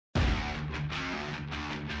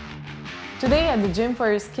Today at the Gym for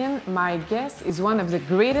Your Skin, my guest is one of the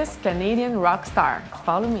greatest Canadian rock stars.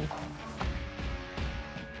 Follow me.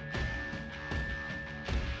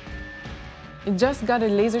 He just got a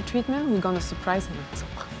laser treatment. We're gonna surprise him.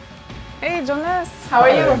 Hey Jonas, how are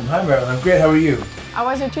you? Hi Marilyn, I'm great. How are you? How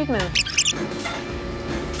was your treatment?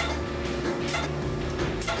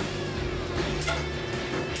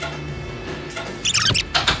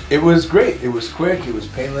 It was great. It was quick, it was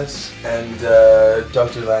painless, and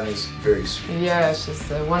Dr. Lan is very sweet. Yeah, she's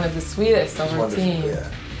one of the sweetest on our team.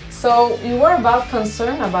 Yeah. So you were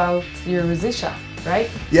concerned about your rosacea, right?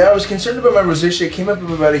 Yeah, I was concerned about my rosacea. It came up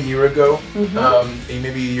about a year ago,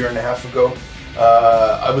 maybe a year and a half ago.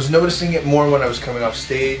 I was noticing it more when I was coming off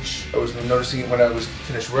stage. I was noticing it when I was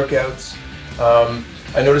finished workouts.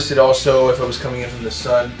 I noticed it also if I was coming in from the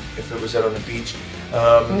sun, if I was out on the beach.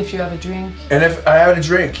 And if you have a drink. And if I had a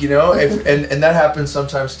drink, you know, and that happens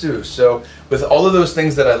sometimes too. So with all of those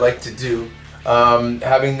things that I like to do,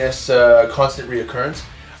 having this constant reoccurrence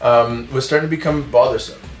was starting to become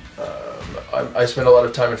bothersome. I spend a lot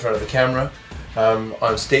of time in front of the camera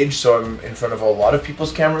on stage, so I'm in front of a lot of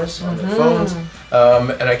people's cameras on their phones,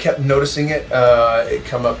 and I kept noticing it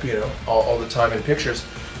come up, you know, all the time in pictures.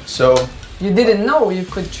 So you didn't know you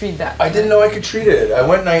could treat that. I didn't know I could treat it. I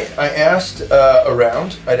went and I asked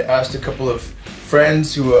around. I'd asked a couple of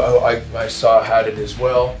friends who I saw had it as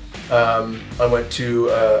well. I went to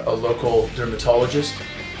a local dermatologist,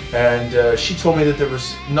 and she told me that there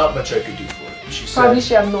was not much I could do for it. She said, probably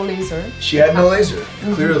she had no laser. She had no laser,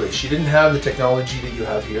 clearly. She didn't have the technology that you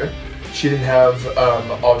have here. She didn't have,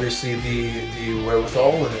 obviously, the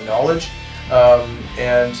wherewithal and the knowledge.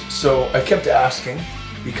 And so I kept asking,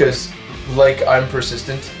 because like I'm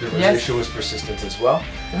persistent, the rosacea was persistent as well.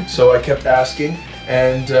 So I kept asking,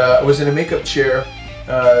 and I was in a makeup chair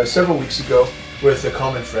several weeks ago with a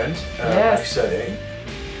common friend, Marie,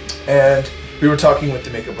 and we were talking with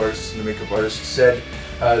the makeup artist, and the makeup artist said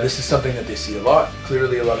this is something that they see a lot.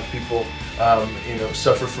 Clearly, a lot of people, you know,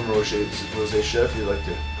 suffer from rosacea, if you like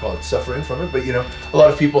to call it suffering from it. But you know, a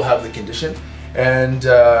lot of people have the condition. And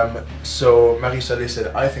so Marie said,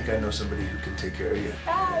 I think I know somebody who can take care of you.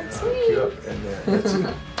 Hook you up, and that's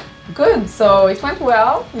it. Good, so it went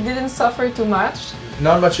well. You didn't suffer too much?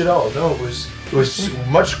 Not much at all, no. It was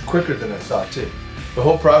much quicker than I thought too. The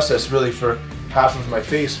whole process really for half of my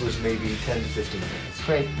face was maybe 10 to 15 minutes.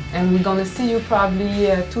 Great. And we're gonna see you probably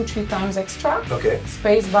 2-3 times extra. Okay.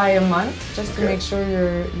 Spaced by a month, just to make sure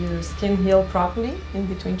your skin heals properly in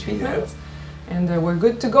between treatments. Yeah. And we're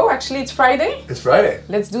good to go. Actually, it's Friday. It's Friday.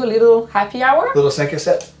 Let's do a little happy hour. Little 5 à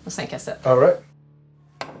 7. 5 à 7. All right.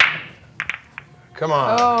 Come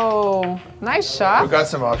on. Oh, nice shot. We've got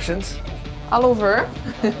some options. All over.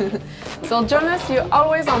 So Jonas, you're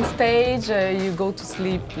always on stage. You go to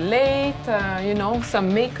sleep late. You know,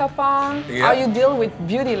 some makeup on. Yeah. How you deal with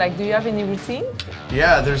beauty? Like, do you have any routine?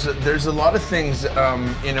 Yeah, there's a lot of things,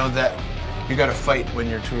 you know, that you got to fight when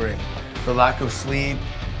you're touring. The lack of sleep,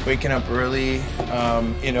 waking up early,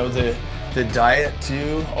 you know, the diet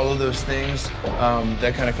too, all of those things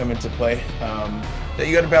that kind of come into play that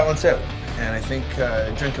you got to balance out. And I think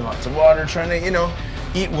drinking lots of water, trying to, you know,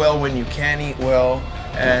 eat well when you can eat well,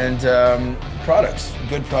 and products,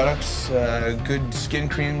 good skin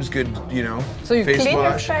creams, good, you know, so you face clean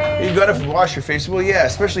wash. Your face. You got to wash your face. Well, yeah,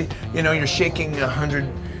 especially, you know, you're shaking 100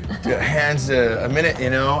 hands a minute, you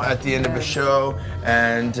know, at the end of a show,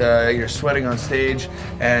 and you're sweating on stage,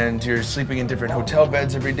 and you're sleeping in different hotel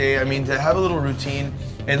beds every day. I mean, to have a little routine,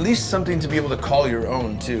 at least something to be able to call your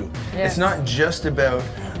own too. It's not just about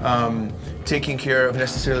taking care of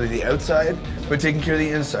necessarily the outside, but taking care of the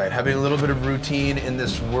inside. Having a little bit of routine in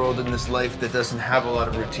this world, in this life that doesn't have a lot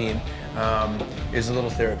of routine, is a little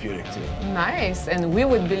therapeutic too. Nice, and we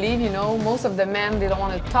would believe, you know, most of the men, they don't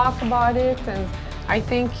want to talk about it, and I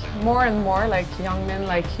think more and more, like young men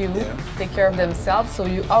like you, take care of themselves. So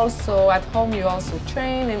you also, at home, you also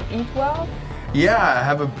train and eat well? Yeah, I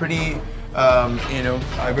have a pretty, you know,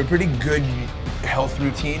 I have a pretty good health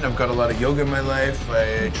routine. I've got a lot of yoga in my life.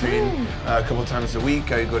 I train a couple times a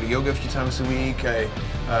week. I go to yoga a few times a week.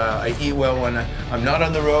 I eat well when I'm not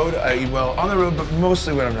on the road. I eat well on the road, but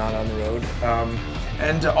mostly when I'm not on the road.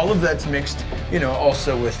 And all of that's mixed, you know,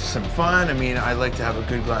 also with some fun. I mean, I like to have a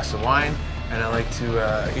good glass of wine, and I like to,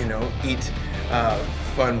 you know, eat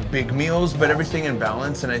fun big meals, but everything in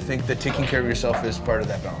balance. And I think that taking care of yourself is part of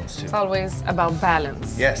that balance too. It's always about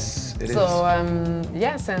balance. Yes, it is. So,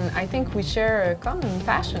 yes, and I think we share a common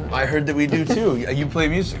passion. I heard that we do too. You play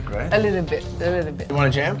music, right? A little bit, a little bit. You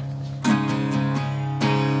want to jam?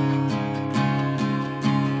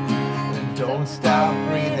 Don't stop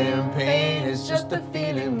breathing, pain is just a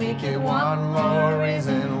feeling, make it one more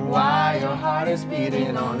reason. why your heart is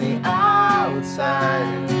beating on the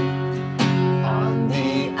outside. On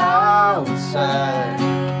the outside.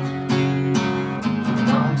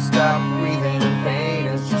 Don't stop breathing, pain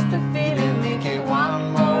is just a feeling. Make it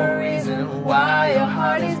one more reason why your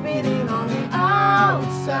heart is beating on the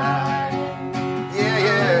outside. Yeah,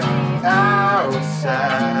 yeah,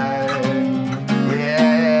 outside.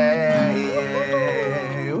 Yeah,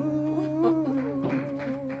 yeah. Ooh.